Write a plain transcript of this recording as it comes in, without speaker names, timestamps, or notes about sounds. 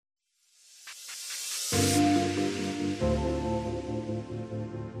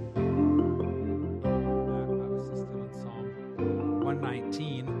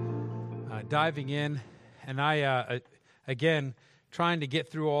diving in, and again, trying to get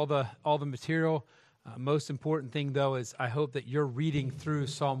through all the material. Most important thing, though, is I hope that you're reading through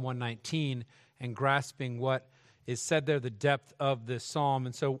Psalm 119 and grasping what is said there, the depth of this psalm.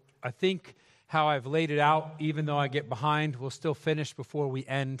 And so I think how I've laid it out, even though I get behind, we'll still finish before we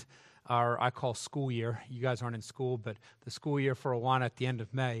end our, I call school year. You guys aren't in school, but the school year for Awana at the end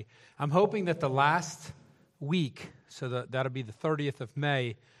of May. I'm hoping that the last week, so that'll be the 30th of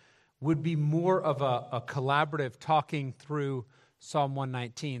May, would be more of a collaborative talking through Psalm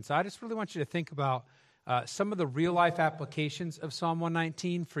 119. So I just really want you to think about some of the real-life applications of Psalm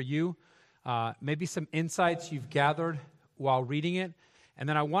 119 for you, maybe some insights you've gathered while reading it. And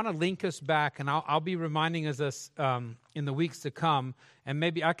then I want to link us back, and I'll be reminding us in the weeks to come, and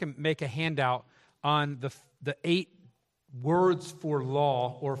maybe I can make a handout on the 8 words for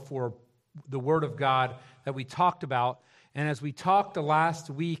law or for the Word of God that we talked about. And as we talked the last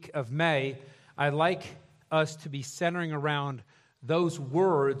week of May, I'd like us to be centering around those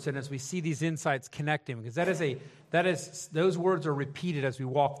words, and as we see these insights connecting, because those words are repeated as we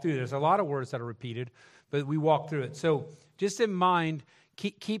walk through. There's a lot of words that are repeated, but we walk through it. So just in mind,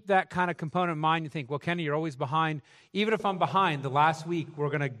 keep that kind of component in mind. You think, well, Kenny, you're always behind. Even if I'm behind, the last week we're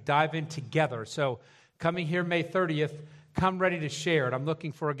going to dive in together. So coming here May 30th, come ready to share it. I'm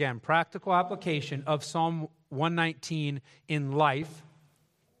looking for, again, practical application of Psalm 119 in life.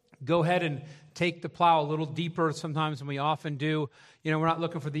 Go ahead and take the plow a little deeper sometimes than we often do. You know, we're not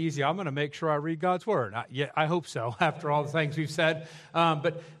looking for the easy. I'm going to make sure I read God's Word. I hope so, after all the things we've said.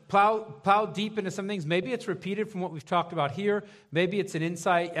 But plow deep into some things. Maybe it's repeated from what we've talked about here. Maybe it's an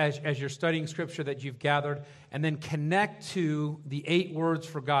insight as you're studying Scripture that you've gathered. And then connect to the 8 words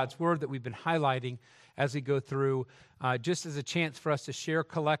for God's Word that we've been highlighting as we go through, just as a chance for us to share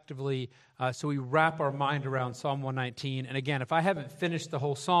collectively, so we wrap our mind around Psalm 119. And again, if I haven't finished the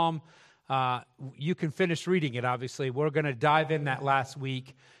whole psalm, you can finish reading it, obviously. We're going to dive in that last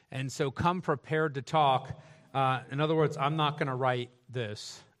week, and so come prepared to talk. In other words, I'm not going to write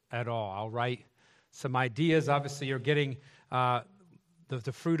this at all. I'll write some ideas. Obviously, you're getting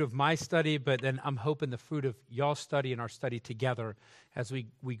the fruit of my study, but then I'm hoping the fruit of y'all's study and our study together as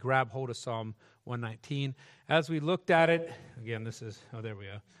we grab hold of Psalm 119. As we looked at it, again, there we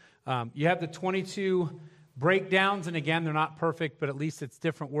go. You have the 22 breakdowns, and again, they're not perfect, but at least it's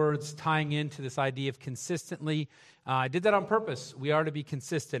different words tying into this idea of consistently. I did that on purpose. We are to be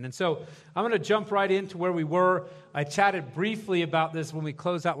consistent. And so I'm going to jump right into where we were. I chatted briefly about this when we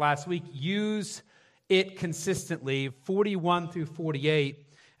closed out last week. Use it consistently, 41 through 48.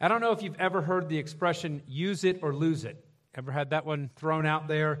 I don't know if you've ever heard the expression, use it or lose it. Ever had that one thrown out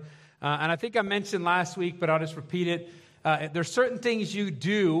there? And I think I mentioned last week, but I'll just repeat it. There's certain things you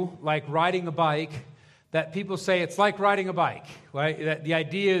do, like riding a bike, that people say it's like riding a bike, right? That the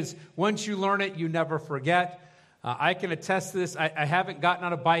idea is once you learn it, you never forget. I can attest to this. I haven't gotten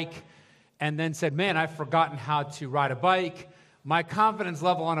on a bike and then said, man, I've forgotten how to ride a bike. My confidence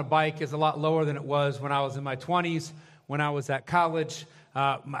level on a bike is a lot lower than it was when I was in my 20s, when I was at college.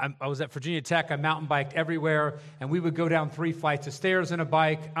 I was at Virginia Tech. I mountain biked everywhere, and we would go down 3 flights of stairs in a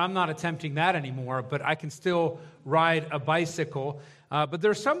bike. I'm not attempting that anymore, but I can still ride a bicycle. But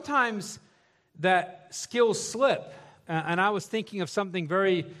there's sometimes that skills slip, and I was thinking of something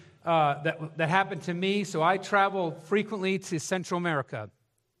very that happened to me. So I travel frequently to Central America,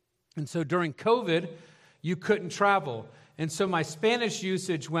 and so during COVID, you couldn't travel. And so my Spanish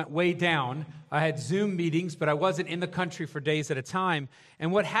usage went way down. I had Zoom meetings, but I wasn't in the country for days at a time.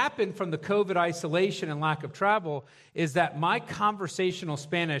 And what happened from the COVID isolation and lack of travel is that my conversational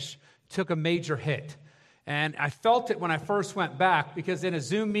Spanish took a major hit. And I felt it when I first went back, because in a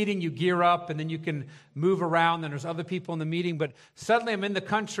Zoom meeting, you gear up and then you can move around and there's other people in the meeting. But suddenly I'm in the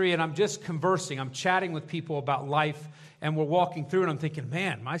country and I'm just conversing. I'm chatting with people about life, and we're walking through, and I'm thinking,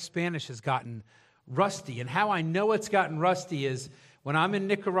 man, my Spanish has gotten rusty. And how I know it's gotten rusty is when I'm in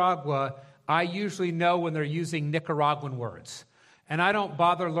Nicaragua, I usually know when they're using Nicaraguan words. And I don't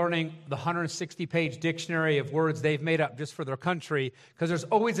bother learning the 160-page dictionary of words they've made up just for their country, because there's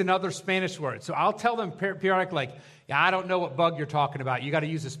always another Spanish word. So I'll tell them periodically, like, yeah, I don't know what bug you're talking about. You got to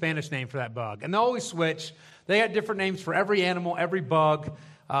use a Spanish name for that bug. And they'll always switch. They got different names for every animal, every bug,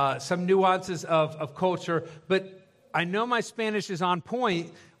 some nuances of culture. But I know my Spanish is on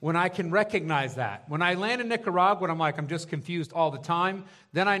point when I can recognize that. When I land in Nicaragua and I'm just confused all the time,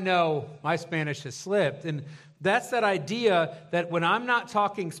 then I know my Spanish has slipped. And that's that idea that when I'm not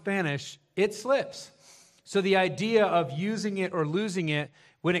talking Spanish, it slips. So the idea of using it or losing it,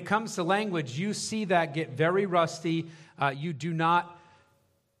 when it comes to language, you see that get very rusty. You do not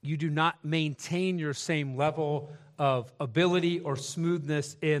you do not maintain your same level of ability or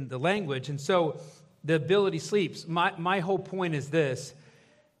smoothness in the language. And so the ability sleeps. My whole point is this.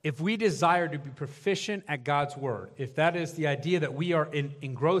 If we desire to be proficient at God's word, if that is the idea that we are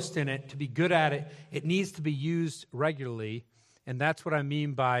engrossed in it, to be good at it, it needs to be used regularly. And that's what I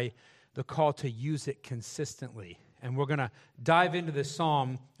mean by the call to use it consistently. And we're going to dive into this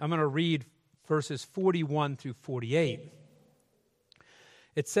psalm. I'm going to read verses 41 through 48.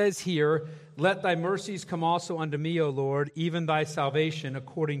 It says here, "Let thy mercies come also unto me, O Lord, even thy salvation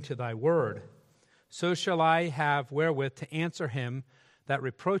according to thy word. So shall I have wherewith to answer him that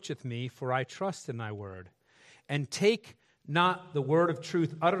reproacheth me, for I trust in thy word. And take not the word of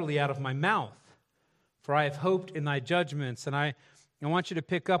truth utterly out of my mouth, for I have hoped in thy judgments." And I want you to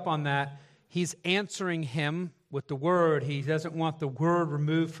pick up on that. He's answering him with the word. He doesn't want the word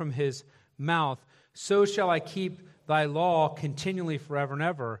removed from his mouth. "So shall I keep thy law continually forever and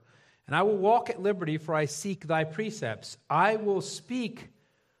ever. And I will walk at liberty, for I seek thy precepts. I will speak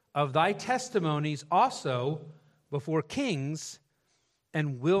of thy testimonies also before kings,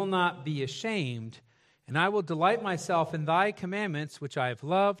 and will not be ashamed. And I will delight myself in thy commandments, which I have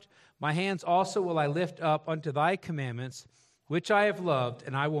loved. My hands also will I lift up unto thy commandments, which I have loved,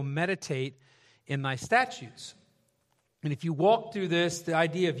 and I will meditate in thy statutes." And if you walk through this, the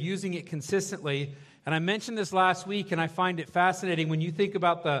idea of using it consistently, and I mentioned this last week, and I find it fascinating when you think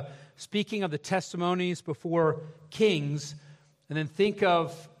about the speaking of the testimonies before kings, and then think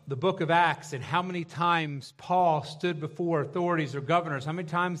of the book of Acts and how many times Paul stood before authorities or governors, how many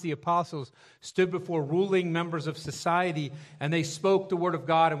times the apostles stood before ruling members of society, and they spoke the word of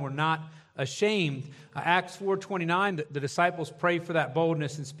God and were not ashamed. Acts 4:29, the disciples pray for that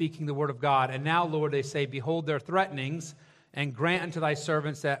boldness in speaking the word of God. "And now, Lord," they say, "behold their threatenings, and grant unto thy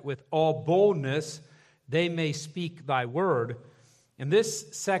servants that with all boldness they may speak thy word." In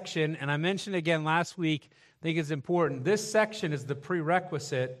this section, and I mentioned again last week, I think it's important, this section is the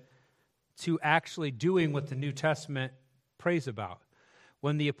prerequisite to actually doing what the New Testament prays about.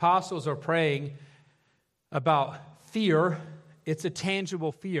 When the apostles are praying about fear, it's a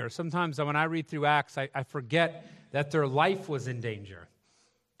tangible fear. Sometimes when I read through Acts, I forget that their life was in danger,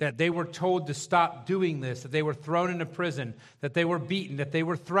 that they were told to stop doing this, that they were thrown into prison, that they were beaten, that they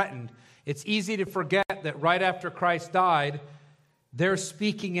were threatened. It's easy to forget that right after Christ died, they're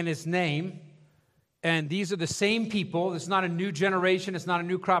speaking in his name, and these are the same people. It's not a new generation. It's not a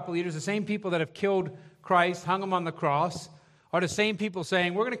new crop of leaders. The same people that have killed Christ, hung him on the cross, are the same people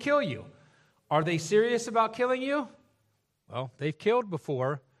saying, "We're going to kill you." Are they serious about killing you? Well, they've killed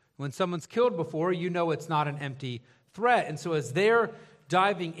before. When someone's killed before, you know it's not an empty threat. And so as they're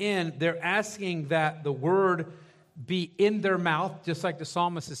diving in, they're asking that the word be in their mouth, just like the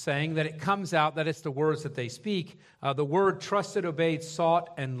psalmist is saying, that it comes out, that it's the words that they speak. The word trusted, obeyed,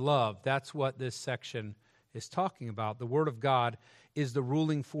 sought, and loved. That's what this section is talking about. The word of God is the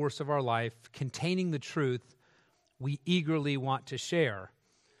ruling force of our life, containing the truth we eagerly want to share.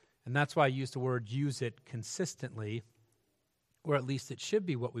 And that's why I use the word use it consistently, or at least it should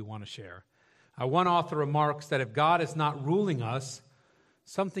be what we want to share. One author remarks that if God is not ruling us,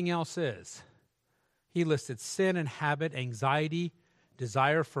 something else is. He listed sin and habit, anxiety,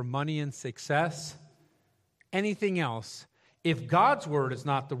 desire for money and success, anything else. If God's word is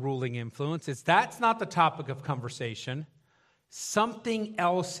not the ruling influence, that's not the topic of conversation, something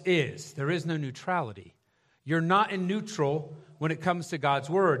else is. There is no neutrality. You're not in neutral when it comes to God's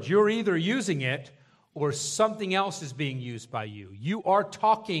word. You're either using it or something else is being used by you. You are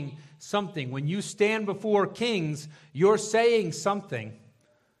talking something. When you stand before kings, you're saying something.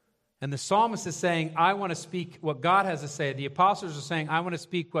 And the psalmist is saying, I want to speak what God has to say. The apostles are saying, I want to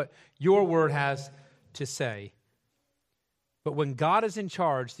speak what your word has to say. But when God is in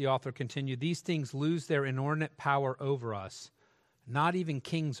charge, the author continued, these things lose their inordinate power over us. Not even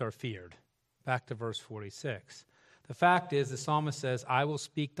kings are feared. Back to verse 46. The fact is, the psalmist says, I will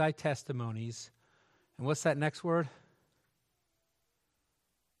speak thy testimonies. And what's that next word?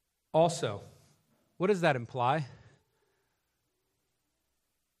 Also. What does that imply?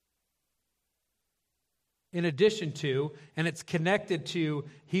 In addition to, and it's connected to,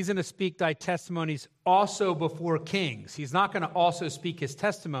 he's going to speak thy testimonies also before kings. He's not going to also speak his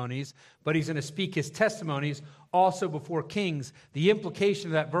testimonies, but he's going to speak his testimonies also before kings. The implication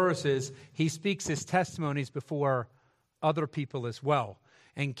of that verse is he speaks his testimonies before other people as well.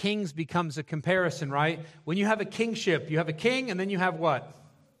 And kings becomes a comparison, right? When you have a kingship, you have a king and then you have what?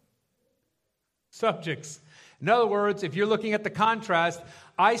 Subjects. In other words, if you're looking at the contrast,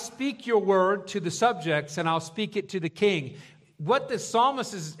 I speak your word to the subjects and I'll speak it to the king. What the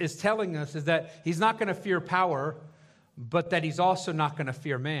psalmist is telling us is that he's not going to fear power, but that he's also not going to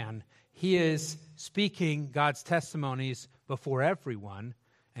fear man. He is speaking God's testimonies before everyone,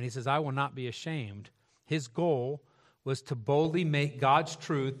 and he says, I will not be ashamed. His goal was to boldly make God's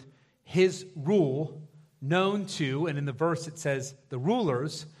truth, his rule, known to, and in the verse it says the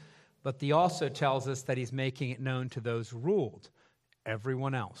rulers, but he also tells us that he's making it known to those ruled,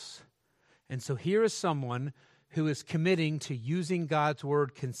 everyone else. And so here is someone who is committing to using God's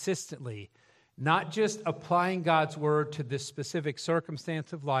word consistently, not just applying God's word to this specific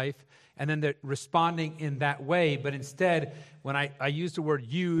circumstance of life and then responding in that way, but instead, when I use the word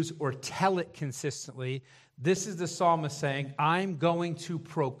use or tell it consistently, this is the psalmist saying, I'm going to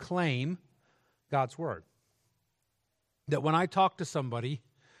proclaim God's word. That when I talk to somebody,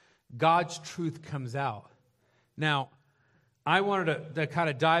 God's truth comes out. Now, I wanted to kind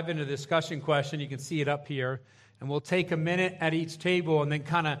of dive into the discussion question. You can see it up here. And we'll take a minute at each table and then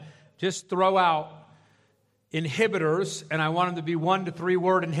kind of just throw out inhibitors. And I want them to be 1 to 3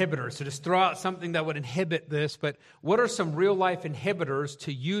 word inhibitors. So just throw out something that would inhibit this. But what are some real life inhibitors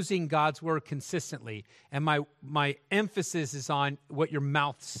to using God's word consistently? And my emphasis is on what your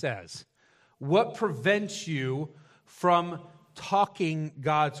mouth says. What prevents you from talking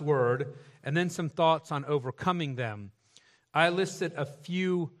God's word? And then some thoughts on overcoming them. I listed a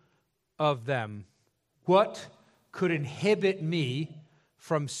few of them. What could inhibit me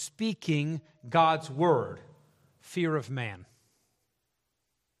from speaking God's word? Fear of man.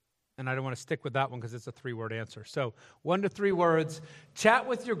 And I don't want to stick with that one because it's a 3-word answer. So 1 to 3 words. Chat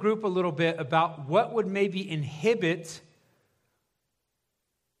with your group a little bit about what would maybe inhibit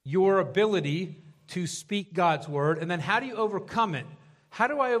your ability to speak God's word. And then how do you overcome it? How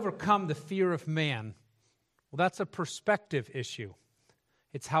do I overcome the fear of man? Well, that's a perspective issue.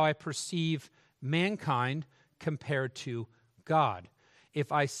 It's how I perceive mankind compared to God.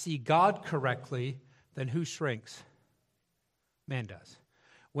 If I see God correctly, then who shrinks? Man does.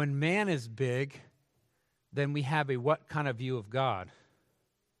 When man is big, then we have a what kind of view of God?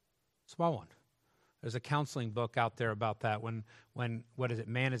 Small one. There's a counseling book out there about that. When what is it?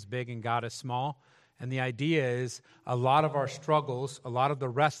 Man is big and God is small. And the idea is a lot of our struggles, a lot of the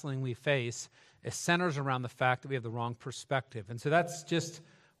wrestling we face, it centers around the fact that we have the wrong perspective. And so that's just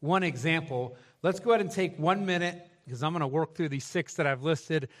one example. Let's go ahead and take 1 minute, because I'm going to work through these 6 that I've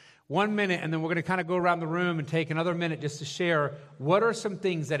listed. 1 minute, and then we're going to kind of go around the room and take another minute just to share what are some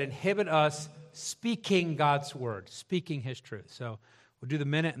things that inhibit us speaking God's word, speaking his truth. So we'll do the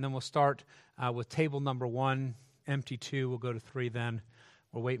minute, and then we'll start with table number 1, empty 2. We'll go to 3 then.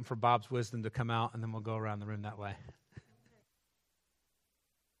 We're waiting for Bob's wisdom to come out, and then we'll go around the room that way.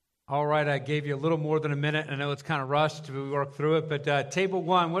 All right, I gave you a little more than a minute. I know it's kind of rushed. We work through it. But table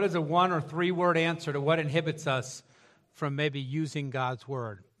 1, what is a 1 or 3 word answer to what inhibits us from maybe using God's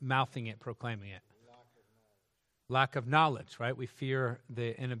word, mouthing it, proclaiming it? Lack of knowledge, right? We fear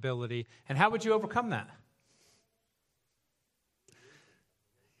the inability. And how would you overcome that?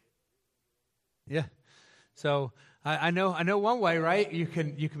 Yeah. So I know one way, right? You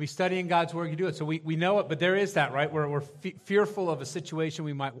can be studying God's word, you do it. So we know it, but there is that, right? Where we're fearful of a situation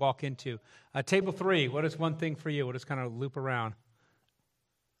we might walk into. Table 3, what is one thing for you? We'll just kind of loop around.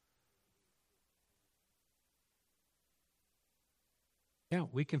 Yeah,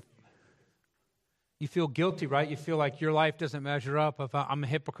 we can. You feel guilty, right? You feel like your life doesn't measure up. If I'm a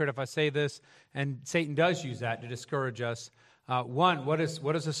hypocrite if I say this, and Satan does use that to discourage us. 1, what is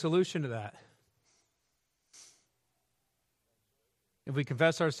the solution to that? If we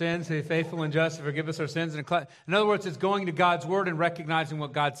confess our sins, He's faithful and just to forgive us our sins. In other words, it's going to God's word and recognizing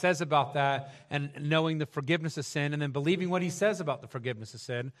what God says about that and knowing the forgiveness of sin and then believing what he says about the forgiveness of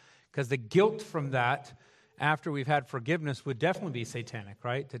sin, because the guilt from that after we've had forgiveness would definitely be satanic,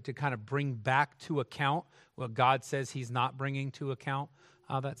 right? To kind of bring back to account what God says he's not bringing to account.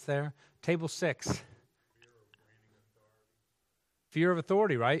 That's there. Table 6. Fear of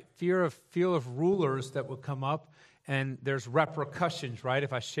authority, right? Fear of rulers that will come up. And there's repercussions, right?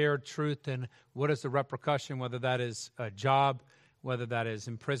 If I share truth, then what is the repercussion, whether that is a job, whether that is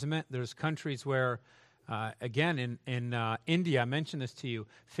imprisonment? There's countries where, again, in India, I mentioned this to you,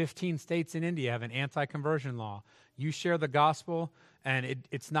 15 states in India have an anti-conversion law. You share the gospel, and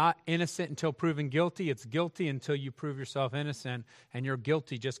it's not innocent until proven guilty. It's guilty until you prove yourself innocent, and you're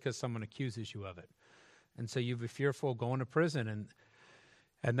guilty just because someone accuses you of it. And so you'd be fearful of going to prison,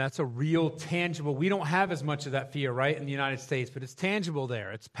 and that's a real tangible. We don't have as much of that fear, right, in the United States, but it's tangible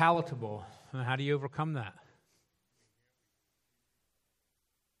there. It's palatable. And how do you overcome that?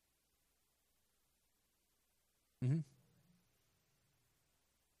 Mm-hmm.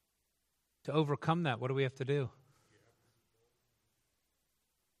 To overcome that, what do we have to do?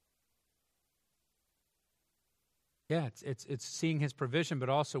 Yeah, it's seeing his provision, but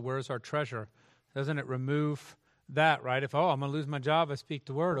also where's our treasure? Doesn't it remove that, right? If, I'm going to lose my job, I speak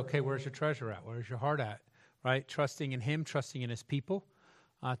the word. Okay, where's your treasure at? Where's your heart at, right? Trusting in him, trusting in his people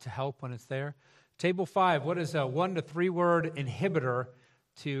to help when it's there. Table 5, what is a 1 to 3 word inhibitor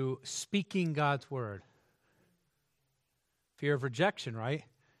to speaking God's word? Fear of rejection, right?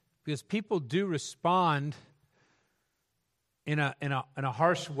 Because people do respond in a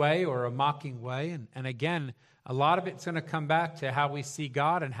harsh way or a mocking way. And again, a lot of it's going to come back to how we see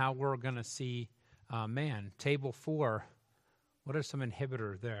God and how we're going to see man. Table 4, what are some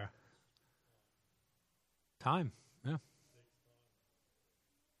inhibitors there? Time, yeah.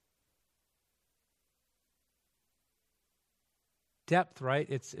 Depth, right?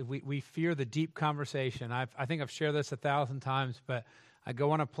 We fear the deep conversation. I think I've shared this 1,000 times, but I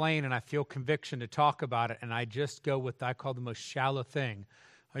go on a plane and I feel conviction to talk about it, and I just go with I call the most shallow thing.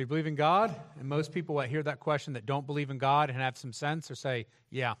 Are you believe in God? And most people that hear that question that don't believe in God and have some sense or say,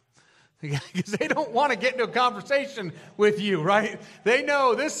 yeah. Because they don't want to get into a conversation with you, right? They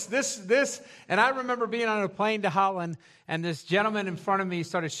know this. And I remember being on a plane to Holland, and this gentleman in front of me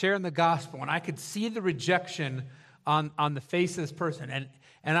started sharing the gospel, and I could see the rejection on the face of this person. And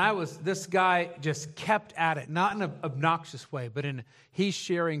this guy just kept at it, not in an obnoxious way, but he's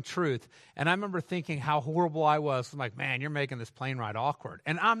sharing truth. And I remember thinking how horrible I was. I'm like, man, you're making this plane ride awkward.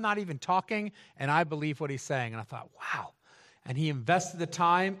 And I'm not even talking, and I believe what he's saying. And I thought, wow. And he invested the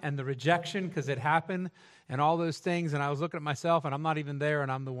time and the rejection because it happened and all those things. And I was looking at myself, and I'm not even there,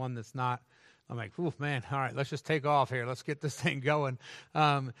 and I'm the one that's not. I'm like, ooh, man, all right, let's just take off here. Let's get this thing going.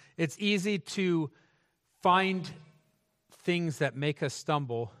 It's easy to find things that make us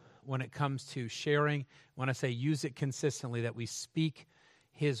stumble when it comes to sharing. When I say use it consistently, that we speak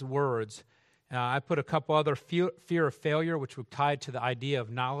his words. I put a couple other fear of failure, which were tied to the idea of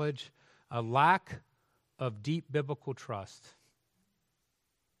knowledge, a lack of deep biblical trust.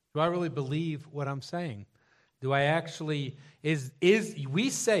 Do I really believe what I'm saying? Do I actually, we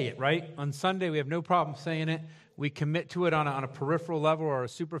say it, right? On Sunday, we have no problem saying it. We commit to it on a peripheral level or a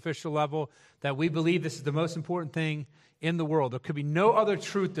superficial level that we believe this is the most important thing in the world. There could be no other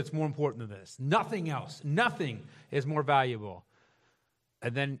truth that's more important than this. Nothing else. Nothing is more valuable.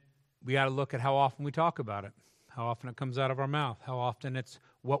 And then we got to look at how often we talk about it, how often it comes out of our mouth, how often it's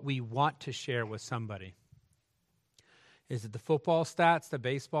what we want to share with somebody. Is it the football stats, the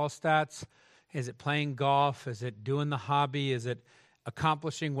baseball stats? Is it playing golf? Is it doing the hobby? Is it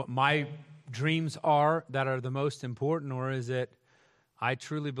accomplishing what my dreams are that are the most important? Or is it, I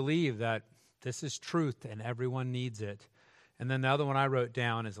truly believe that this is truth and everyone needs it? And then the other one I wrote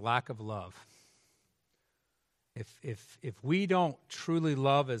down is lack of love. If we don't truly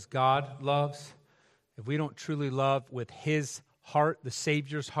love as God loves, if we don't truly love with his heart, the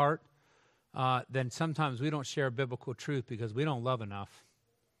Savior's heart, then sometimes we don't share biblical truth because we don't love enough.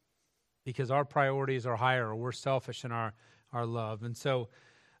 Because our priorities are higher or we're selfish in our love. And so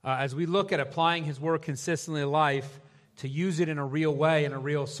as we look at applying his word consistently in life, to use it in a real way, in a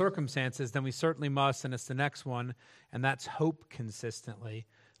real circumstances, then we certainly must, and it's the next one, and that's hope consistently.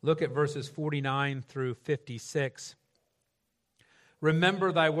 Look at verses 49 through 56.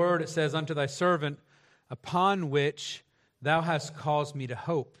 Remember thy word, it says, unto thy servant, upon which thou hast caused me to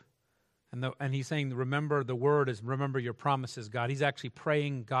hope. And he's saying, remember the word is remember your promises, God. He's actually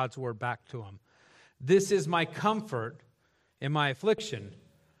praying God's word back to him. This is my comfort in my affliction,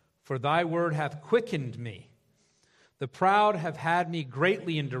 for thy word hath quickened me. The proud have had me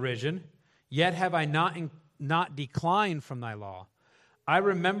greatly in derision, yet have I not declined from thy law. I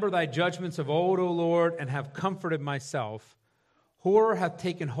remember thy judgments of old, O Lord, and have comforted myself. Horror hath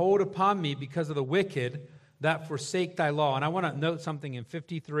taken hold upon me because of the wicked that forsake thy law. And I want to note something in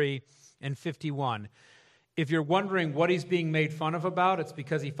 53 and 51. If you're wondering what he's being made fun of about, it's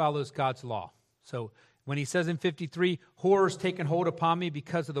because he follows God's law. So when he says in 53, horror's taken hold upon me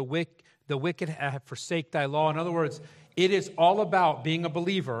because of the wicked have forsake thy law. In other words, it is all about being a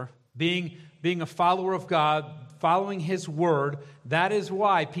believer, being a follower of God, following his word. That is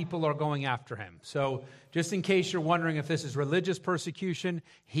why people are going after him. So just in case you're wondering if this is religious persecution,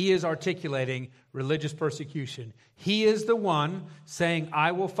 he is articulating religious persecution. He is the one saying,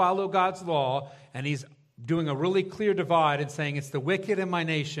 I will follow God's law, and he's doing a really clear divide and saying it's the wicked in my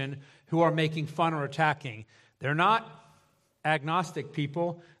nation who are making fun or attacking. They're not agnostic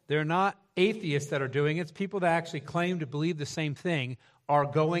people. They're not atheists that are doing it. It's people that actually claim to believe the same thing are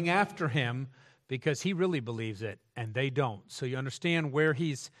going after him because he really believes it, and they don't. So you understand where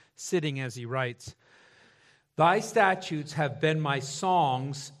he's sitting as he writes. Thy statutes have been my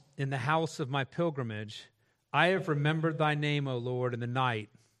songs in the house of my pilgrimage. I have remembered thy name, O Lord, in the night,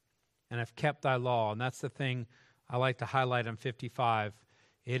 and have kept thy law. And that's the thing I like to highlight on 55.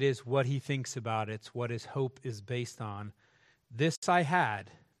 It is what he thinks about. It's what his hope is based on. This I had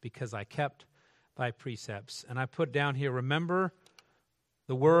because I kept thy precepts. And I put down here, remember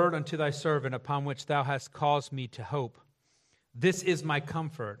the word unto thy servant upon which thou hast caused me to hope. This is my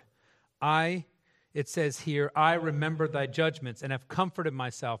comfort. It says here, I remember thy judgments and have comforted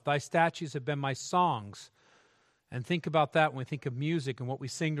myself. Thy statutes have been my songs. And think about that when we think of music and what we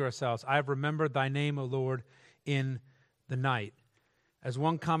sing to ourselves. I have remembered thy name, O Lord, in the night. As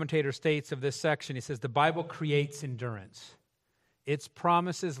one commentator states of this section, he says, the Bible creates endurance. Its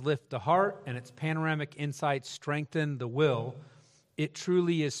promises lift the heart, and its panoramic insights strengthen the will. It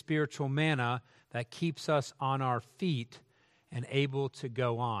truly is spiritual manna that keeps us on our feet and able to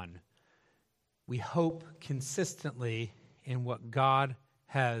go on. We hope consistently in what God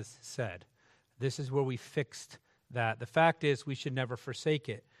has said. This is where we fixed that. The fact is, we should never forsake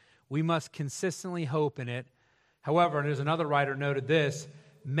it. We must consistently hope in it. However, and there's another writer noted this,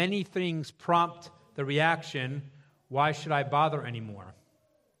 many things prompt the reaction, why should I bother anymore?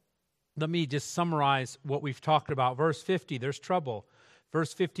 Let me just summarize what we've talked about. Verse 50, there's trouble.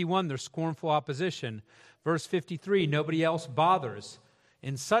 Verse 51, there's scornful opposition. Verse 53, nobody else bothers.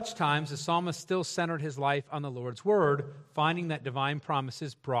 In such times, the psalmist still centered his life on the Lord's word, finding that divine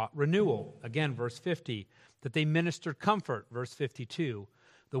promises brought renewal. Again, verse 50, that they ministered comfort. Verse 52,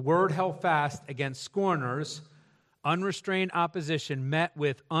 the word held fast against scorners. Unrestrained opposition met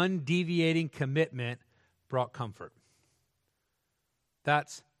with undeviating commitment brought comfort.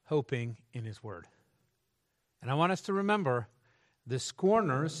 That's hoping in his word. And I want us to remember the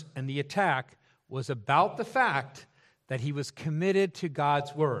scorners and the attack was about the fact that he was committed to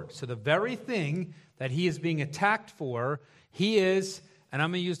God's word. So the very thing that he is being attacked for, he is, and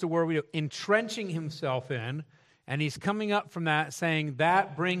I'm going to use the word, entrenching himself in, and he's coming up from that saying,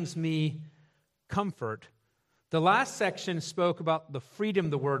 that brings me comfort. The last section spoke about the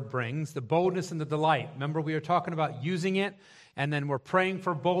freedom the word brings, the boldness and the delight. Remember, we were talking about using it, and then we're praying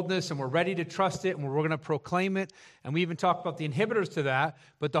for boldness, and we're ready to trust it, and we're going to proclaim it. And we even talked about the inhibitors to that,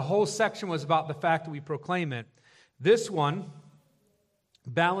 but the whole section was about the fact that we proclaim it. This one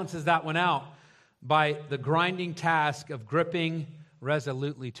balances that one out by the grinding task of gripping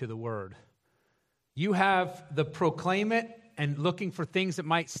resolutely to the word. You have the proclaim it, and looking for things that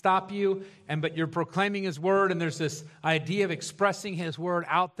might stop you, but you're proclaiming his word, and there's this idea of expressing his word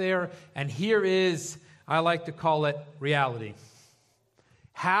out there, and here is, I like to call it, reality.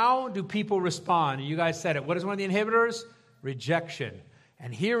 How do people respond? You guys said it. What is one of the inhibitors? Rejection.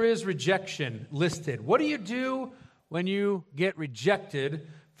 And here is rejection listed. What do you do when you get rejected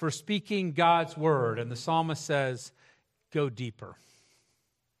for speaking God's word? And the psalmist says, go deeper.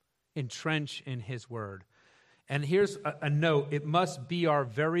 Entrench in his word. And here's a note. It must be our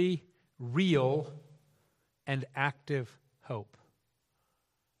very real and active hope.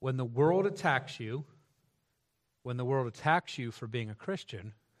 When the world attacks you for being a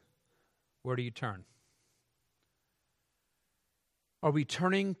Christian, where do you turn? Are we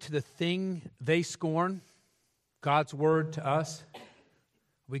turning to the thing they scorn, God's word to us? Are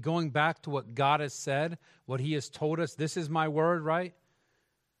we going back to what God has said, what he has told us? This is my word, right?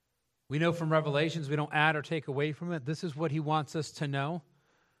 We know from Revelations, we don't add or take away from it. This is what he wants us to know.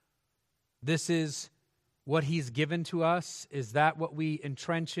 This is what he's given to us. Is that what we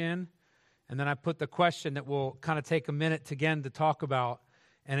entrench in? And then I put the question that we'll kind of take a minute again to talk about.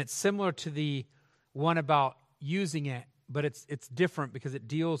 And it's similar to the one about using it, but it's different because it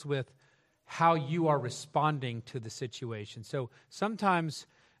deals with how you are responding to the situation. So sometimes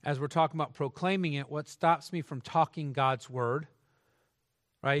as we're talking about proclaiming it, what stops me from talking God's word,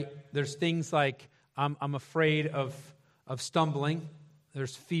 right? There's things like I'm afraid of stumbling.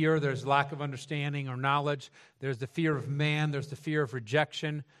 There's fear. There's lack of understanding or knowledge. There's the fear of man. There's the fear of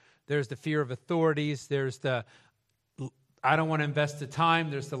rejection. There's the fear of authorities. There's the I don't want to invest the time.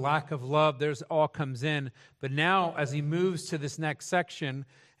 There's the lack of love. There's all comes in. But now as he moves to this next section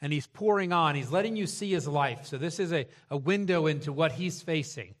and he's pouring on, he's letting you see his life. So this is a window into what he's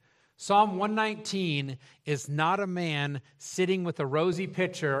facing. Psalm 119 is not a man sitting with a rosy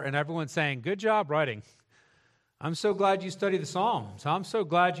picture and everyone saying, good job writing. I'm so glad you study the Psalms. I'm so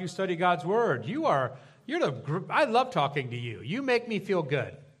glad you study God's word. I love talking to you. You make me feel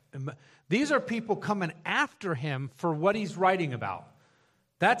good. These are people coming after him for what he's writing about.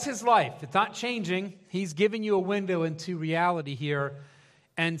 That's his life. It's not changing. He's giving you a window into reality here.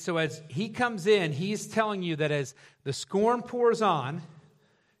 And so as he comes in, he's telling you that as the scorn pours on,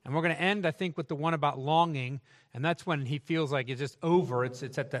 and we're going to end, I think, with the one about longing, and that's when he feels like it's just over. It's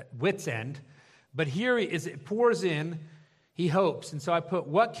at the wit's end. But here as it pours in, he hopes. And so I put,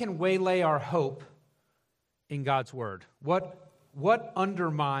 what can waylay our hope in God's word? What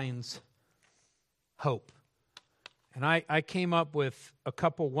undermines hope? And I came up with a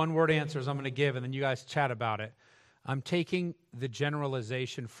couple one-word answers I'm going to give, and then you guys chat about it. I'm taking the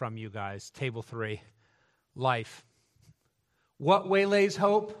generalization from you guys. Table 3, life. What waylays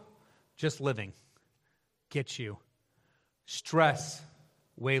hope? Just living gets you. Stress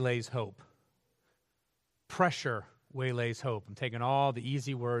waylays hope. Pressure waylays hope. I'm taking all the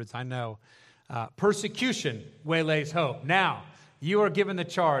easy words, I know. Persecution waylays hope. Now, you are given the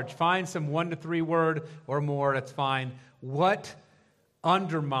charge. Find some 1 to 3 word or more, that's fine. What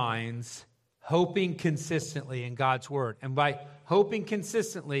undermines hoping consistently in God's word? And by hoping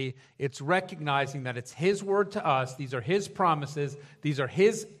consistently, it's recognizing that it's His word to us. These are His promises. These are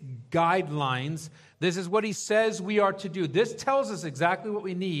His guidelines. This is what He says we are to do. This tells us exactly what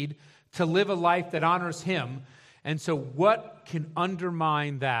we need to live a life that honors Him. And so what can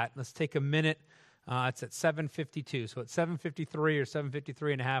undermine that? Let's take a minute. It's at 7:52. So at 7:53 or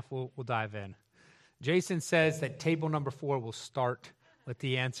 7:53 and a half, we'll dive in. Jason says that table number 4 will start with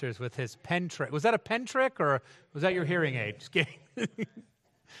the answers with his pen trick. Was that a pen trick or was that your hearing aid? Just kidding. I'm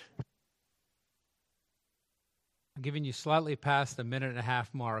giving you slightly past the minute and a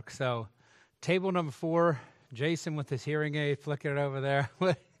half mark. So table number 4, Jason with his hearing aid, flicking it over there.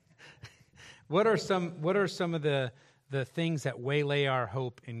 What are some of the things that waylay our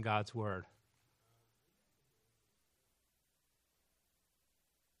hope in God's word?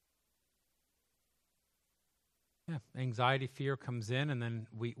 Yeah, anxiety, fear comes in, and then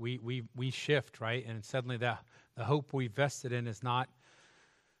we shift, right? And suddenly the hope we vested in is not,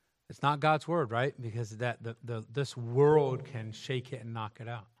 it's not God's word, right? Because this world can shake it and knock it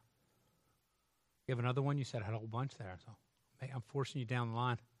out. You have another one? You said I had a whole bunch there, so I'm forcing you down the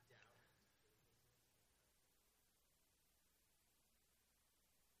line.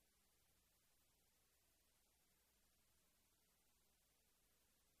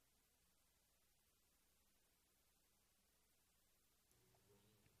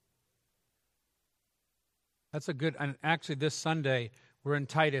 That's a good, and actually this Sunday, we're in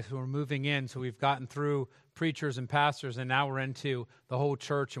Titus, we're moving in, so we've gotten through preachers and pastors, and now we're into the whole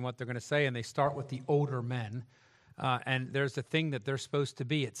church and what they're going to say, and they start with the older men. And there's a thing that they're supposed to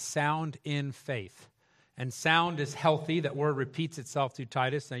be. It's sound in faith. And sound is healthy. That word repeats itself through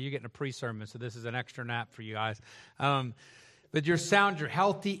Titus. Now, you're getting a pre-sermon, so this is an extra nap for you guys. But you're sound, you're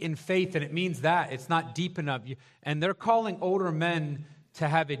healthy in faith, and it means that. It's not deep enough. And they're calling older men to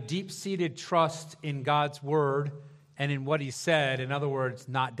have a deep-seated trust in God's word and in what He said. In other words,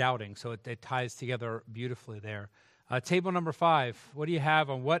 not doubting. So it ties together beautifully there. Table number 5, what do you have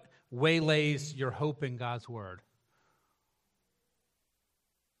on what waylays your hope in God's word?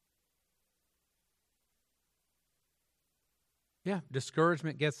 Yeah,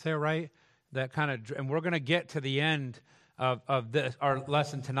 discouragement gets there, right? That kind of, and we're going to get to the end of this, our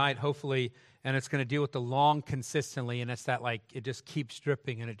lesson tonight, hopefully, and it's going to deal with the long consistently, and it's that like it just keeps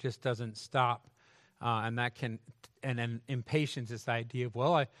dripping and it just doesn't stop, and that can, and then impatience is the idea of,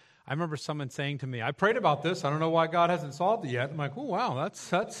 well, I remember someone saying to me, I prayed about this, I don't know why God hasn't solved it yet. I'm like, oh wow,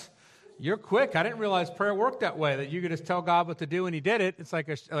 that's you're quick. I didn't realize prayer worked that way, that you could just tell God what to do and He did it. It's like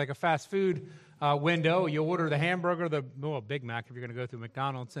a fast food window. You order the hamburger, Big Mac if you're going to go through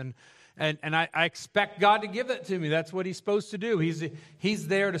McDonald's, and I expect God to give that to me. That's what He's supposed to do. He's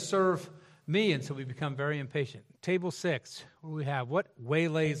there to serve me, and so we become very impatient. Table 6, what do we have? What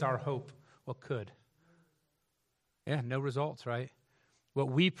waylays our hope? What could? Yeah, no results, right? What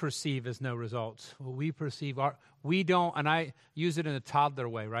we perceive as no results. What we perceive, we don't, and I use it in a toddler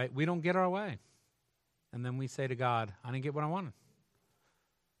way, right? We don't get our way. And then we say to God, I didn't get what I wanted.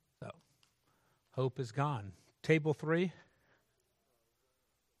 So, hope is gone. Table 3.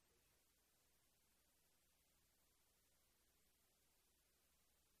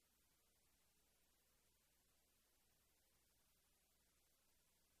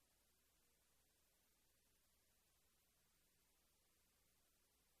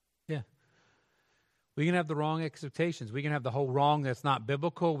 Yeah. We can have the wrong expectations. We can have the whole wrong that's not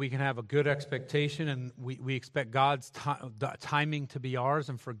biblical. We can have a good expectation, and we expect God's timing to be ours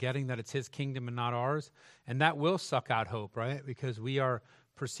and forgetting that it's His kingdom and not ours. And that will suck out hope, right? Because we are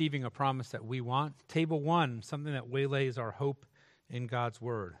perceiving a promise that we want. Table 1, something that waylays our hope in God's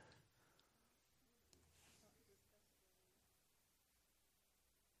word.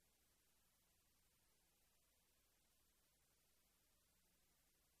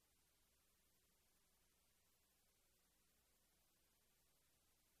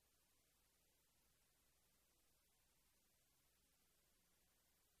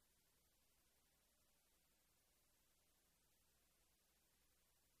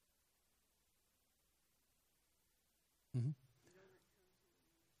 Mm-hmm.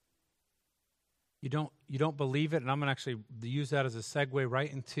 You don't believe it, and I'm going to actually use that as a segue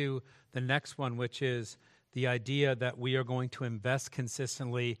right into the next one, which is the idea that we are going to invest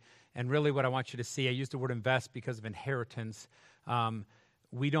consistently. And really what I want you to see, I use the word invest because of inheritance.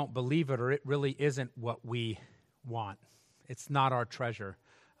 We don't believe it, or it really isn't what we want. It's not our treasure.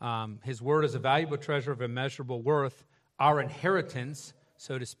 His word is a valuable treasure of immeasurable worth, our inheritance,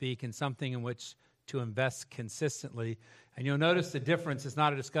 so to speak, and something in which to invest consistently. And you'll notice the difference. It's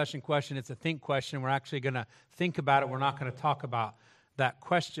not a discussion question, it's a think question. We're actually going to think about it. We're not going to talk about that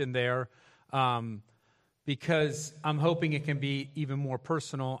question there because I'm hoping it can be even more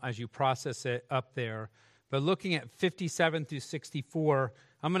personal as you process it up there. But looking at 57 through 64,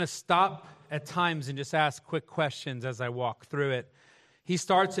 I'm going to stop at times and just ask quick questions as I walk through it. He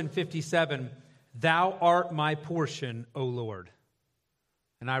starts in 57, "Thou art my portion, O Lord."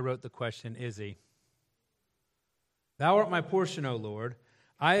 And I wrote the question, is he? "Thou art my portion, O Lord.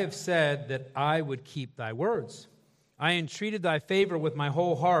 I have said that I would keep thy words. I entreated thy favor with my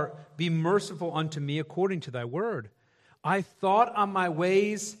whole heart. Be merciful unto me according to thy word. I thought on my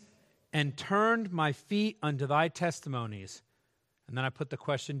ways and turned my feet unto thy testimonies." And then I put the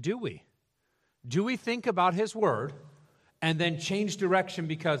question, do we? Do we think about his word and then change direction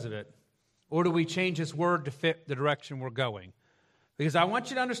because of it? Or do we change his word to fit the direction we're going? Because I want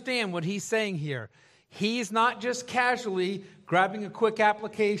you to understand what he's saying here. He's not just casually grabbing a quick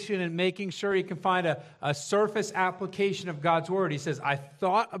application and making sure he can find a surface application of God's word. He says, I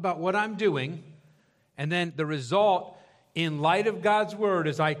thought about what I'm doing, and then the result in light of God's word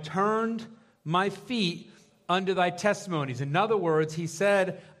is I turned my feet unto thy testimonies. In other words, he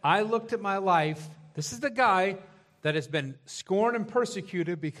said, I looked at my life. This is the guy that has been scorned and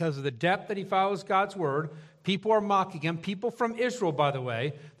persecuted because of the depth that he follows God's word. People are mocking him. People from Israel, by the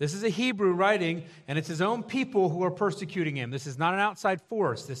way. This is a Hebrew writing, and it's his own people who are persecuting him. This is not an outside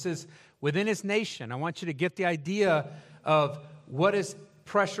force. This is within his nation. I want you to get the idea of what is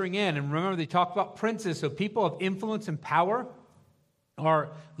pressuring in. And remember, they talk about princes, so people of influence and power are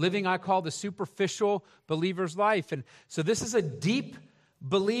living, I call, the superficial believer's life. And so this is a deep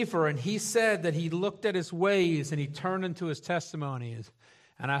believer, and he said that he looked at his ways and he turned into his testimonies.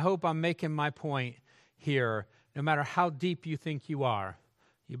 And I hope I'm making my point here. No matter how deep you think you are,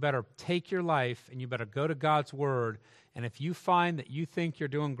 you better take your life and you better go to God's word. And if you find that you think you're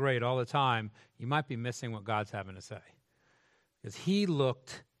doing great all the time, you might be missing what God's having to say. Because he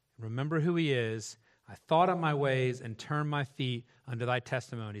looked, remember who he is, I thought on my ways and turned my feet unto thy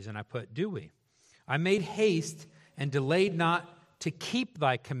testimonies. And I put, do we? I made haste and delayed not to keep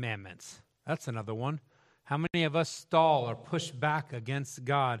thy commandments. That's another one. How many of us stall or push back against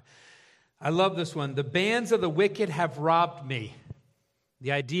God? I love this one. The bands of the wicked have robbed me.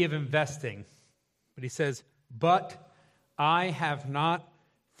 The idea of investing. But he says, but I have not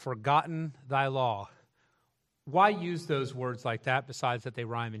forgotten thy law. Why use those words like that besides that they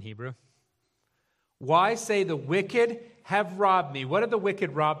rhyme in Hebrew? Why say the wicked have robbed me? What have the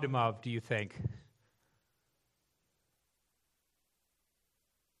wicked robbed him of, do you think?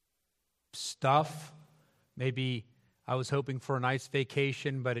 Stuff. Maybe I was hoping for a nice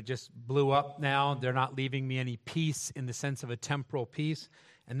vacation, but it just blew up now. They're not leaving me any peace in the sense of a temporal peace.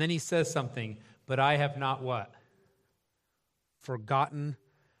 And then he says something, but I have not what? Forgotten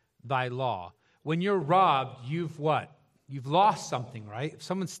thy law. When you're robbed, you've what? You've lost something, right? If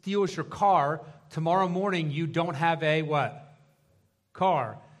someone steals your car, tomorrow morning you don't have a what?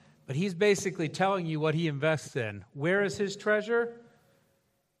 Car. But he's basically telling you what he invests in. Where is his treasure?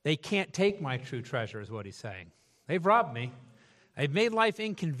 They can't take my true treasure, is what he's saying. They've robbed me. They've made life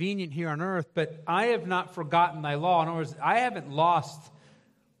inconvenient here on earth, but I have not forgotten thy law. In other words, I haven't lost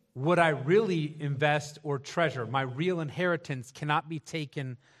what I really invest or treasure. My real inheritance cannot be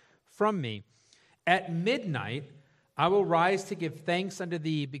taken from me. At midnight, I will rise to give thanks unto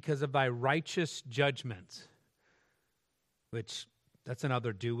thee because of thy righteous judgments. Which, that's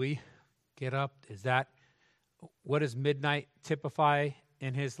another do we get up? Is that, what does midnight typify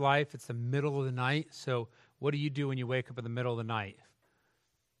in his life? It's the middle of the night. So what do you do when you wake up in the middle of the night?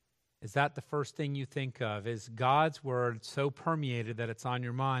 Is that the first thing you think of? Is God's word so permeated that it's on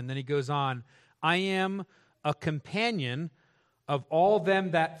your mind? Then he goes on, I am a companion of all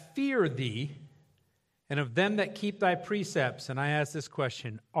them that fear thee, and of them that keep thy precepts. And I ask this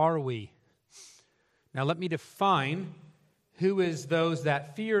question, are we? Now let me define who is those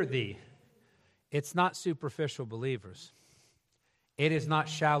that fear thee. It's not superficial believers. It is not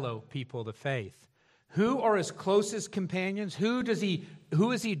shallow people of the faith. Who are his closest companions? Who is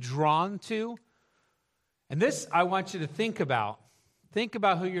he drawn to? And this I want you to think about. Think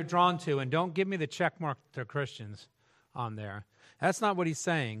about who you're drawn to, and don't give me the check mark to Christians. on there. That's not what he's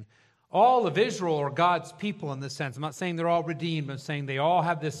saying. All of Israel are God's people in this sense. I'm not saying they're all redeemed. I'm saying they all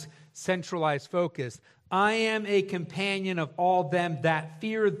have this centralized focus. I am a companion of all them that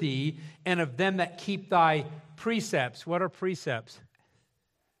fear thee and of them that keep thy precepts. What are precepts?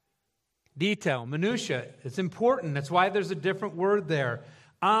 Detail, minutia. It's important. That's why there's a different word there.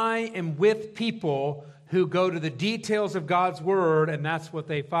 I am with people who go to the details of God's word, and that's what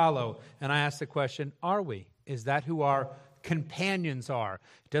they follow. And I ask the question, are we? Is that who our companions are?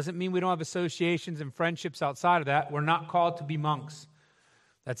 It doesn't mean we don't have associations and friendships outside of that. We're not called to be monks.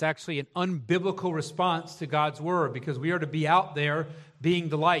 That's actually an unbiblical response to God's word, because we are to be out there being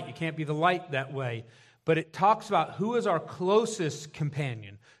the light. You can't be the light that way. But it talks about who is our closest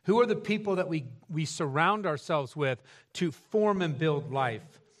companion. Who are the people that we surround ourselves with to form and build life?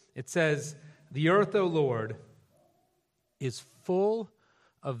 It says, the earth, O Lord, is full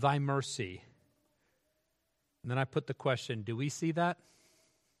of thy mercy. And then I put the question, do we see that?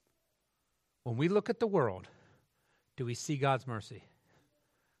 When we look at the world, do we see God's mercy?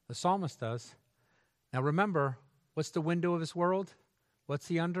 The psalmist does. Now remember, what's the window of his world? What's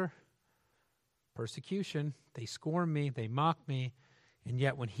he under? Persecution. They scorn me, they mock me. And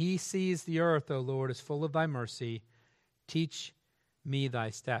yet when he sees the earth, O Lord, is full of thy mercy, teach me thy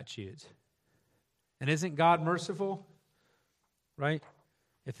statutes. And isn't God merciful? Right?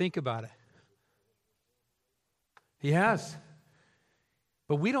 You think about it. He has.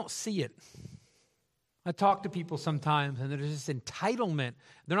 But we don't see it. I talk to people sometimes, and there's this entitlement.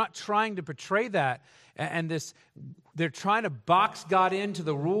 They're not trying to portray that. And they're trying to box God into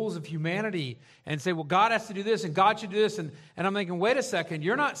the rules of humanity and say, well, God has to do this, and God should do this. And I'm thinking, wait a second,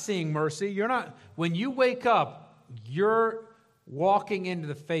 you're not seeing mercy. When you wake up, you're walking into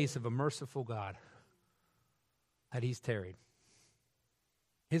the face of a merciful God that he's tarried.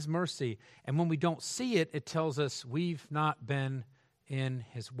 His mercy. And when we don't see it, it tells us we've not been in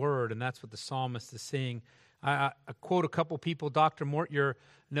his word. And that's what the psalmist is seeing. I quote a couple people. Dr. Mortier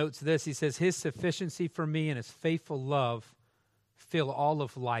notes this. He says, his sufficiency for me and his faithful love fill all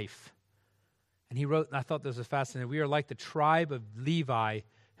of life. And he wrote, and I thought this was fascinating, we are like the tribe of Levi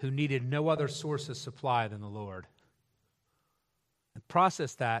who needed no other source of supply than the Lord. And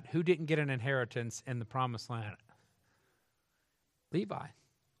process that. Who didn't get an inheritance in the promised land? Levi.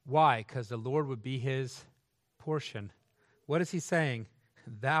 Why? Because the Lord would be his portion. What is he saying?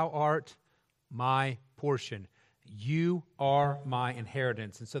 Thou art my portion. You are my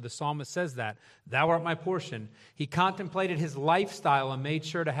inheritance. And so the psalmist says that. Thou art my portion. He contemplated his lifestyle and made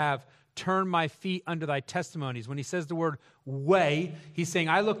sure to have turn my feet under thy testimonies. When he says the word way, he's saying,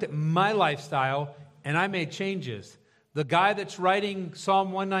 I looked at my lifestyle and I made changes. The guy that's writing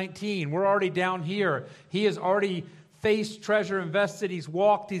Psalm 119, we're already down here. He has already faced, treasure, invested, he's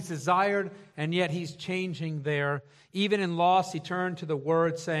walked, he's desired, and yet he's changing there. Even in loss, he turned to the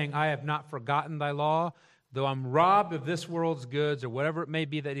word saying, I have not forgotten thy law. Though I'm robbed of this world's goods or whatever it may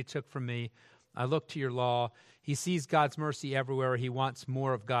be that he took from me, I look to your law. He sees God's mercy everywhere. He wants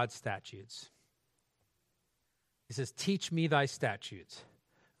more of God's statutes. He says, teach me thy statutes,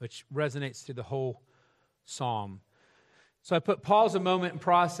 which resonates through the whole psalm. So I put pause a moment and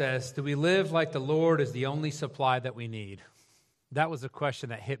process. Do we live like the Lord is the only supply that we need? That was a question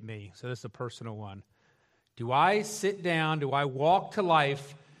that hit me. So this is a personal one. Do I sit down, do I walk to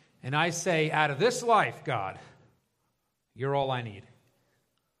life, and I say, out of this life, God, you're all I need?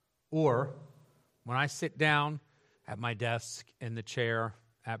 Or when I sit down at my desk, in the chair,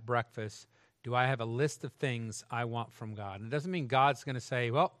 at breakfast, do I have a list of things I want from God? And it doesn't mean God's going to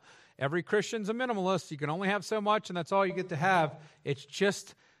say, well, every Christian's a minimalist. You can only have so much, and that's all you get to have. It's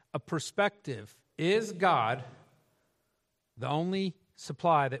just a perspective. Is God the only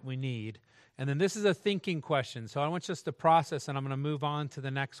supply that we need? And then this is a thinking question. So I want us to process, and I'm going to move on to the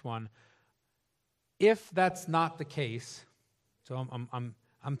next one. If that's not the case, so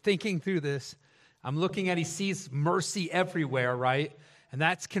I'm thinking through this. I'm looking at, he sees mercy everywhere, right? And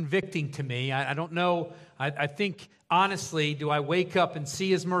that's convicting to me. I don't know. I think, honestly, do I wake up and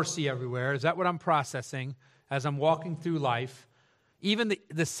see his mercy everywhere? Is that what I'm processing as I'm walking through life? Even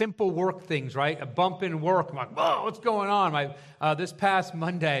the simple work things, right? A bump in work. I'm like, whoa, what's going on? This past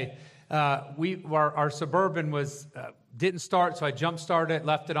Monday, our Suburban didn't start, so I jump-started it,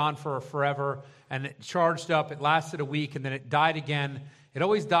 left it on for forever, and it charged up. It lasted a week, and then it died again. It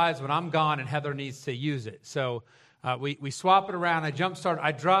always dies when I'm gone and Heather needs to use it. So we swap it around. I jump-started.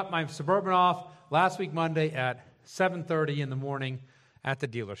 I dropped my Suburban off last week Monday at 7:30 in the morning at the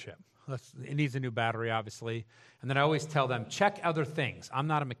dealership. It needs a new battery, obviously. And then I always tell them, check other things. I'm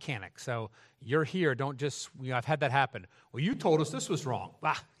not a mechanic, so you're here. Don't just, I've had that happen. Well, you told us this was wrong.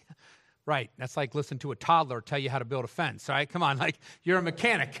 Right. That's like listening to a toddler tell you how to build a fence, right? Come on, like you're a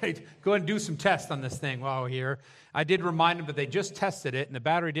mechanic. Go ahead and do some tests on this thing while we're here. I did remind them, but they just tested it, and the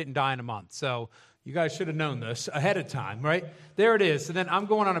battery didn't die in a month. So you guys should have known this ahead of time, right? There it is. So then I'm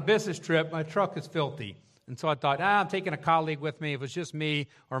going on a business trip. My truck is filthy. And so I thought, I'm taking a colleague with me. If it's just me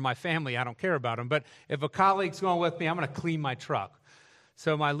or my family, I don't care about them. But if a colleague's going with me, I'm going to clean my truck.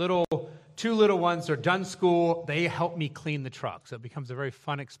 So my two little ones are done school. They help me clean the truck. So it becomes a very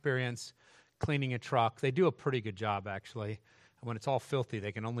fun experience cleaning a truck. They do a pretty good job, actually. And when it's all filthy,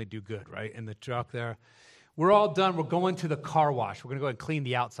 they can only do good, right, in the truck there. We're all done. We're going to the car wash. We're going to go and clean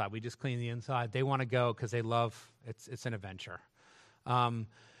the outside. We just clean the inside. They want to go because they love it's an adventure.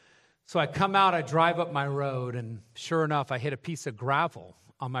 So I come out, I drive up my road, and sure enough, I hit a piece of gravel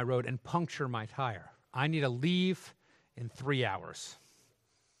on my road and puncture my tire. I need to leave in 3 hours.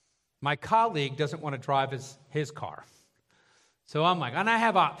 My colleague doesn't want to drive his car. So I'm like, and I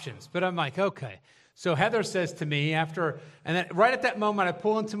have options, but I'm like, okay. So Heather says to me and then right at that moment, I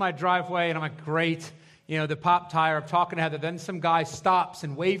pull into my driveway, and I'm like, great, the pop tire. I'm talking to Heather. Then some guy stops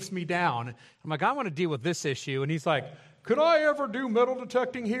and waves me down. I'm like, I want to deal with this issue. And he's like, could I ever do metal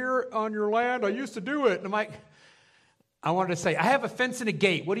detecting here on your land? I used to do it. And I'm like, I wanted to say, I have a fence and a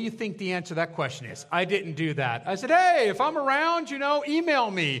gate. What do you think the answer to that question is? I didn't do that. I said, hey, if I'm around,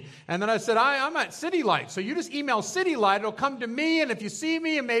 email me. And then I said, I'm at City Light. So you just email City Light. It'll come to me. And if you see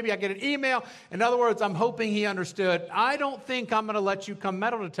me, and maybe I get an email. In other words, I'm hoping he understood. I don't think I'm going to let you come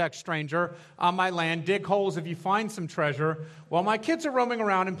metal detect, stranger, on my land. Dig holes if you find some treasure. Well, my kids are roaming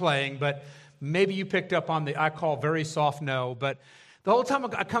around and playing, but maybe you picked up on I call very soft no. But the whole time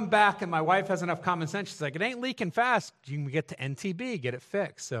I come back and my wife has enough common sense, she's like, it ain't leaking fast. You can get to NTB, get it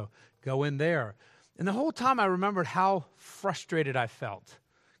fixed. So go in there. And the whole time I remembered how frustrated I felt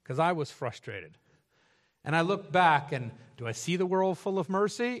because I was frustrated. And I look back and do I see the world full of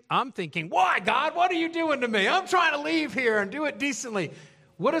mercy? I'm thinking, why, God? What are you doing to me? I'm trying to leave here and do it decently.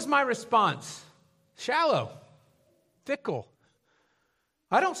 What is my response? Shallow, fickle.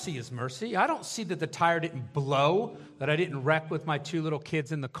 I don't see his mercy. I don't see that the tire didn't blow, that I didn't wreck with my two little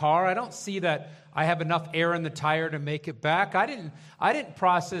kids in the car. I don't see that I have enough air in the tire to make it back. I didn't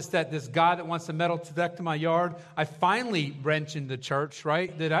process that this guy that wants to metal detect in my yard, I finally mentioned the church,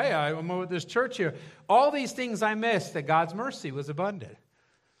 right? That I'm over at this church here. All these things I missed, that God's mercy was abundant.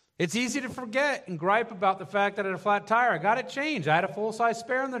 It's easy to forget and gripe about the fact that I had a flat tire. I got it changed. I had a full-size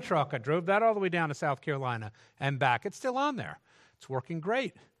spare in the truck. I drove that all the way down to South Carolina and back. It's still on there. It's working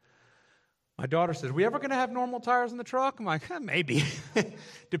great. My daughter says, are we ever going to have normal tires in the truck? I'm like, maybe.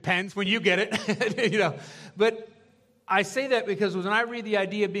 Depends when you get it. But I say that because when I read the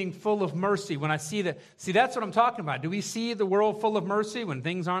idea of being full of mercy, when I see that, that's what I'm talking about. Do we see the world full of mercy when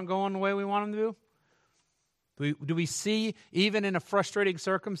things aren't going the way we want them to do? Do we see, even in a frustrating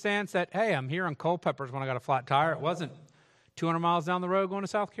circumstance, that, hey, I'm here on Culpeppers when I got a flat tire. It wasn't 200 miles down the road going to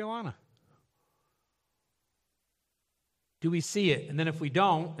South Carolina. Do we see it? And then if we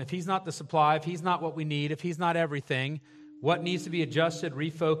don't, if he's not the supply, if he's not what we need, if he's not everything, what needs to be adjusted,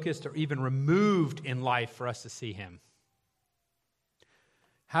 refocused, or even removed in life for us to see him?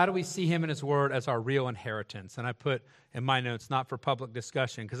 How do we see him and his word as our real inheritance? And I put in my notes, not for public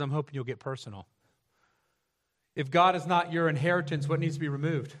discussion, because I'm hoping you'll get personal. If God is not your inheritance, what needs to be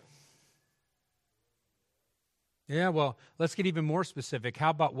removed? Yeah, well, let's get even more specific.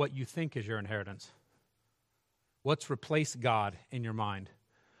 How about what you think is your inheritance? What's replaced God in your mind?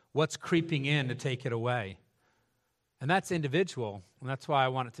 What's creeping in to take it away? And that's individual, and that's why I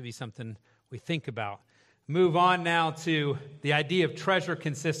want it to be something we think about. Move on now to the idea of treasure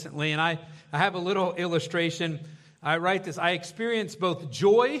consistently, and I have a little illustration. I write this. I experience both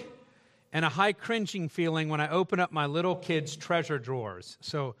joy and a high cringing feeling when I open up my little kids' treasure drawers.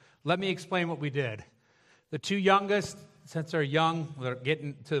 So let me explain what we did. The two youngest, since they're young, they're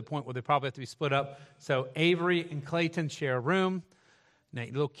getting to the point where they probably have to be split up. So Avery and Clayton share a room.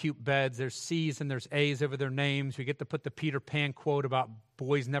 Little cute beds. There's C's and there's A's over their names. We get to put the Peter Pan quote about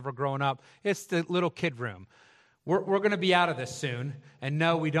boys never growing up. It's the little kid room. We're going to be out of this soon. And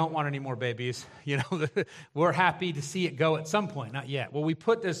no, we don't want any more babies. We're happy to see it go at some point. Not yet. Well, we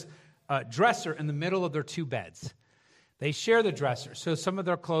put this dresser in the middle of their two beds. They share the dresser, so some of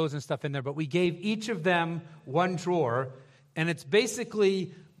their clothes and stuff in there, but we gave each of them one drawer, and it's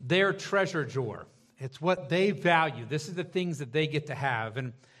basically their treasure drawer. It's what they value. This is the things that they get to have.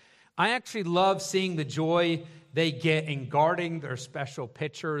 And I actually love seeing the joy they get in guarding their special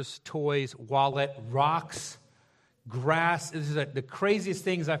pictures, toys, wallet, rocks, grass. This is the craziest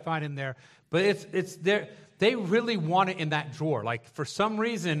things I find in there. But it's there. They really want it in that drawer. Like, for some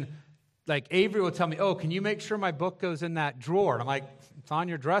reason, like Avery will tell me, oh, can you make sure my book goes in that drawer? And I'm like, It's on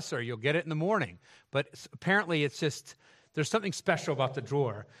your dresser. You'll get it in the morning. But apparently it's just, there's something special about the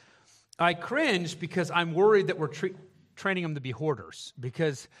drawer. I cringe because I'm worried that we're training them to be hoarders.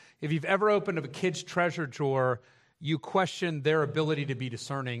 Because if you've ever opened up a kid's treasure drawer, you question their ability to be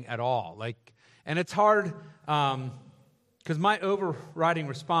discerning at all. And it's hard because my overriding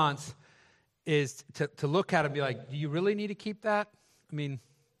response is to look at it and be like, do you really need to keep that? I mean,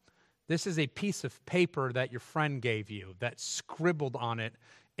 this is a piece of paper that your friend gave you that scribbled on it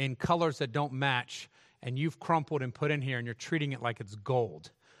in colors that don't match, and you've crumpled and put in here, and you're treating it like it's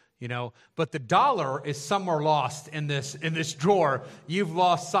gold. But the dollar is somewhere lost in this drawer. You've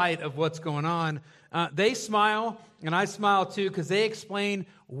lost sight of what's going on. They smile, and I smile too, because they explain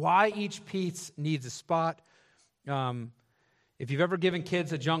why each piece needs a spot. If you've ever given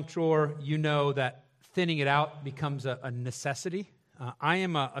kids a junk drawer, you know that thinning it out becomes a necessity. I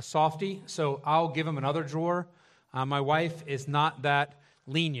am a softie, so I'll give them another drawer. My wife is not that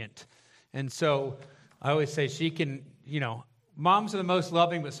lenient. And so I always say she can, moms are the most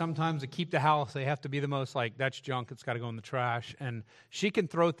loving, but sometimes to keep the house, they have to be the most like, that's junk, it's got to go in the trash. And she can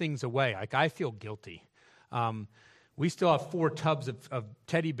throw things away. I feel guilty. We still have 4 tubs of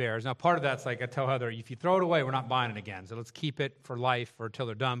teddy bears. Now, part of that's I tell Heather, if you throw it away, we're not buying it again. So let's keep it for life or till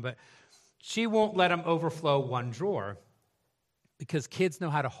they're done. But she won't let them overflow one drawer because kids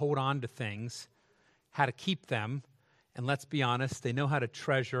know how to hold on to things, how to keep them. And let's be honest, they know how to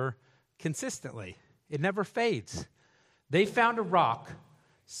treasure consistently. It never fades. They found a rock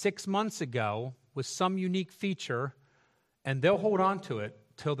 6 months ago with some unique feature, and they'll hold on to it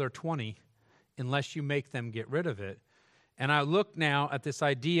till they're 20 unless you make them get rid of it. And I look now at this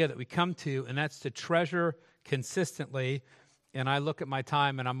idea that we come to, and that's to treasure consistently. And I look at my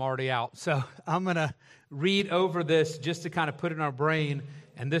time, and I'm already out. So I'm going to read over this just to kind of put it in our brain,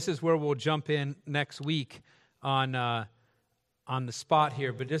 and this is where we'll jump in next week on the spot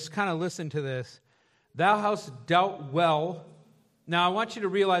here. But just kind of listen to this. Thou hast dealt well. Now, I want you to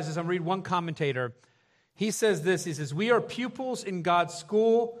realize this. I'm reading one commentator. He says this. He says, we are pupils in God's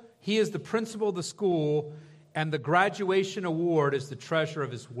school. He is the principal of the school, and the graduation award is the treasure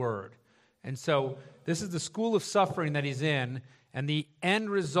of his word. And so this is the school of suffering that he's in, and the end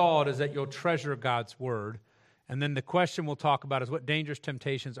result is that you'll treasure God's word. And then the question we'll talk about is what dangerous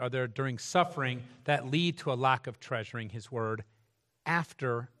temptations are there during suffering that lead to a lack of treasuring his word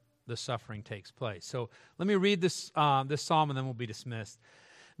after the suffering takes place. So let me read this psalm, and then we'll be dismissed.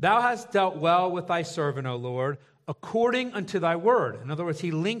 Thou hast dealt well with thy servant, O Lord, according unto thy word. In other words,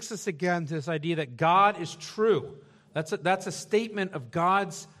 he links us again to this idea that God is true. That's a statement of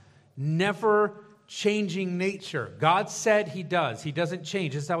God's never-changing nature. God said he does. He doesn't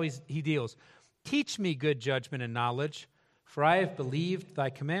change. This is how he deals. Teach me good judgment and knowledge, for I have believed thy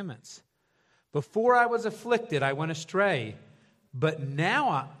commandments. Before I was afflicted, I went astray, but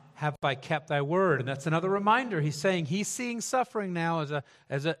now have I kept thy word. And that's another reminder. He's saying he's seeing suffering now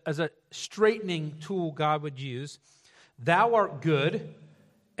as a straightening tool God would use. Thou art good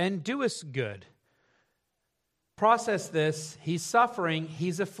and doest good. Process this. He's suffering.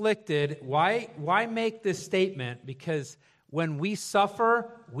 He's afflicted. Why make this statement? Because when we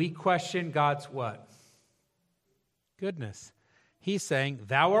suffer, we question God's what? Goodness. He's saying,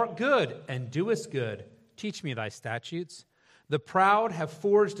 thou art good and doest good. Teach me thy statutes. The proud have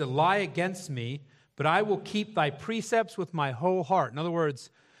forged a lie against me, but I will keep thy precepts with my whole heart. In other words,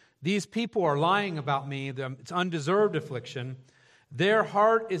 these people are lying about me. It's undeserved affliction. Their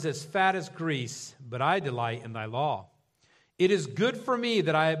heart is as fat as grease, but I delight in thy law. It is good for me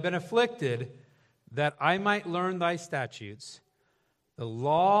that I have been afflicted, that I might learn thy statutes. The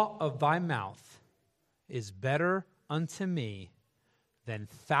law of thy mouth is better unto me than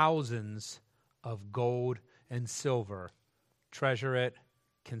thousands of gold and silver. Treasure it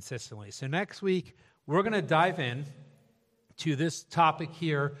consistently. So next week, we're going to dive in to this topic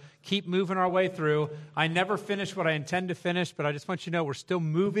here. Keep moving our way through. I never finish what I intend to finish, but I just want you to know we're still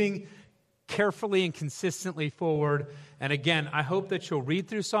moving carefully and consistently forward. And again, I hope that you'll read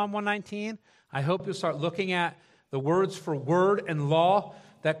through Psalm 119. I hope you'll start looking at the words for word and law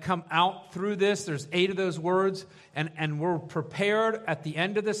that come out through this. There's 8 of those words. And we're prepared at the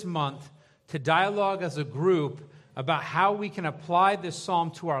end of this month to dialogue as a group about how we can apply this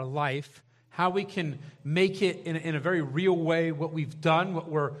psalm to our life, how we can make it in a very real way what we've done,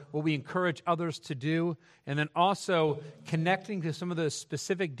 what we encourage others to do, and then also connecting to some of the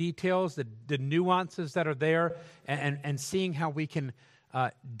specific details, the nuances that are there, and seeing how we can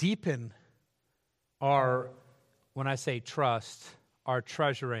deepen our, when I say trust, our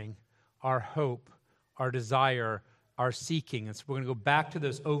treasuring, our hope, our desire, our seeking. And so we're going to go back to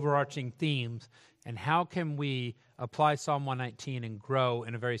those overarching themes and how can we apply Psalm 119 and grow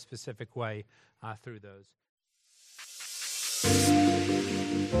in a very specific way through those.